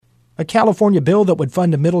A California bill that would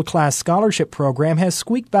fund a middle-class scholarship program has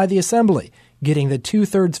squeaked by the Assembly, getting the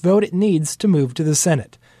two-thirds vote it needs to move to the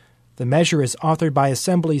Senate. The measure is authored by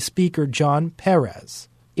Assembly Speaker John Perez.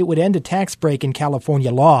 It would end a tax break in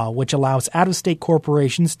California law, which allows out-of-state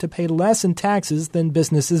corporations to pay less in taxes than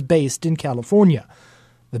businesses based in California.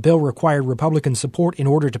 The bill required Republican support in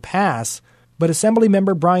order to pass, but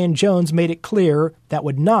Assemblymember Brian Jones made it clear that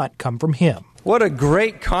would not come from him. What a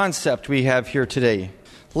great concept we have here today.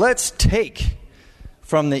 Let's take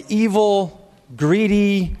from the evil,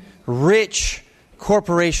 greedy, rich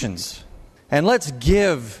corporations, and let's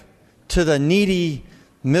give to the needy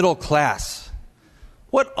middle class.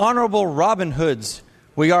 What honorable Robin Hoods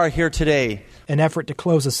we are here today. An effort to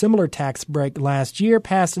close a similar tax break last year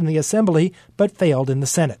passed in the Assembly but failed in the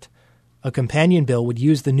Senate. A companion bill would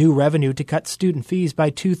use the new revenue to cut student fees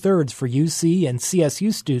by two-thirds for UC and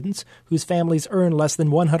CSU students whose families earn less than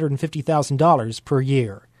 $150,000 per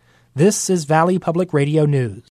year. This is Valley Public Radio News.